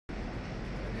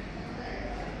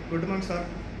Good morning, sir.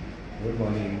 Good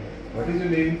morning. What is your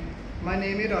name? My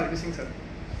name is Rajbir, sir.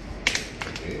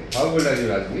 Okay. How old are you,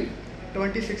 Rajbir?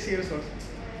 26 years old.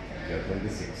 Yeah,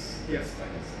 26. Yes.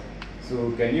 Nice.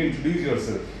 So, can you introduce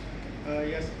yourself?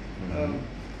 Yes. Mhm.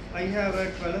 I have a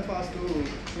 12 pass to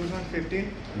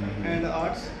 2015 Mhm. and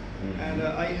arts, Mhm. and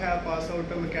I have passed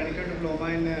out a mechanical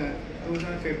diploma in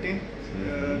 2015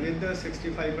 Mhm. with the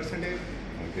 65%.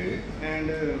 Okay.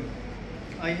 And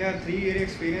I have 3 year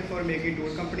experience for making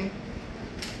tool company.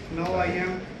 Now I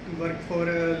am work for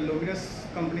a luminous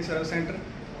company service center.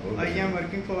 I Okay. am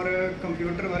working for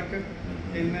computer work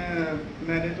in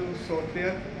manage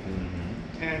software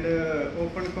Mhm. and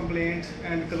open complaints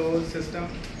and close system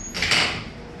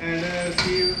and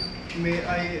receive mail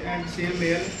and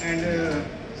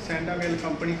send a mail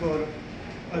company for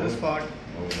other Oh. spot.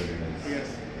 Oh, very nice. Yes.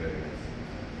 Very nice.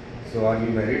 So, are you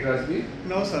married, Rajbir?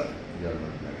 No, sir. You are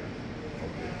not married.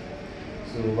 Okay.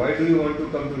 So, why do you want to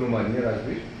come to Romania,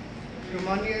 Rajbir?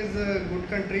 Romania is a good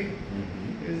country. Mm-hmm.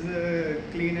 Is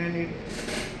clean and neat.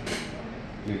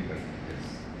 Clean country, yes.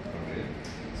 Okay.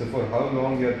 So, for how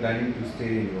long you are planning to stay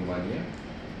in Romania?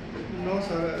 No,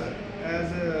 sir.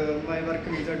 As my work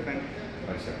visa depend.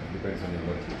 Acha, depends on your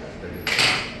work. That is.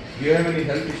 Do you have any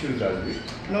health issues, Rajbir?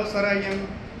 No, sir. I am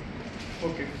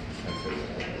okay. Acha.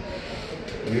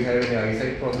 Do you have any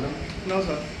eyesight problem? No,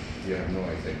 sir. You have no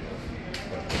eyesight problem.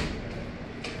 Okay.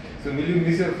 So, will you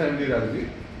miss your family, Rajbir?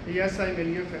 Yes, I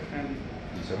will give family.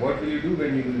 So, what will you do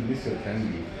when you will miss your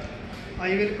family? I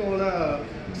will call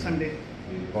Sunday.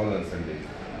 You will call on Sunday.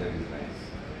 That is nice.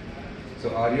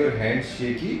 So, are your hands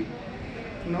shaky?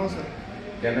 No, sir.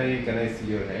 Can I see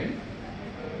your hand?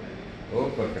 Oh,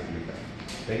 perfectly fine.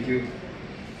 Thank you.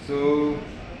 So,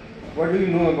 what do you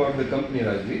know about the company,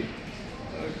 Rajbir?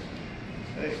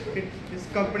 This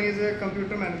company is a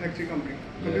computer manufacturing company.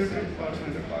 Computer Yes, parts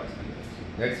computer manufacturing. parts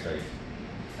manufacturing. That's right.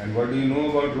 And what do you know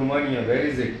about Romania? Where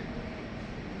is it?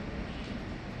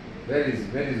 Where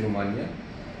is Romania?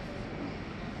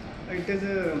 It is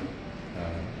a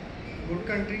Uh-huh. good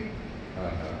country,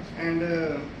 Uh-huh. and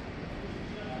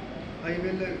I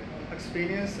will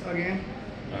experience again.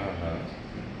 Uh-huh.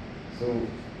 So,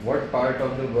 what part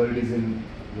of the world is in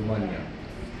Romania?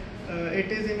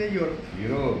 It is in Europe.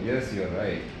 Europe. Yes, you're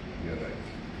right. You're right.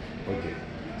 Okay.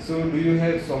 So, do you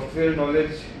have software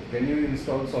knowledge? Can you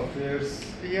install softwares?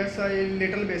 Yes, I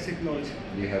little basic knowledge.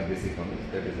 You have basic knowledge.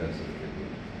 That is absolutely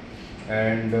good.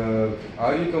 And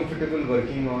are you comfortable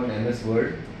working on MS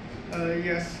Word?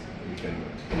 Yes. You can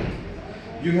work.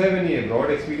 You have any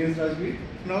abroad experience, Rajbir?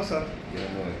 No, sir. You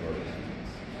have no abroad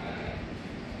experience.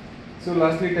 So,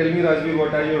 lastly, tell me, Rajbir,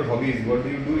 what are your hobbies? What do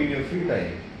you do in your free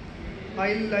time?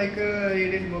 I like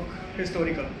reading book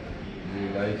historical. You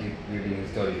like reading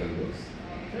historical books.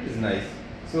 That is nice.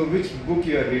 So, which book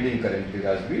you are reading currently,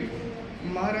 Rajbir?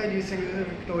 Maharaji Singh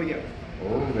Victoria.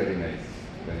 Oh, very nice.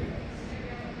 Very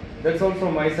nice. That's all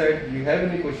from my side. You have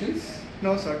any questions?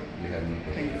 No, sir. You have no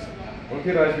questions. Thank you, sir.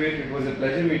 Okay, Rajbir, it was a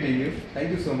pleasure meeting you.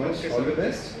 Thank you so much. Okay, All sir. the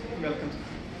best. Welcome, sir.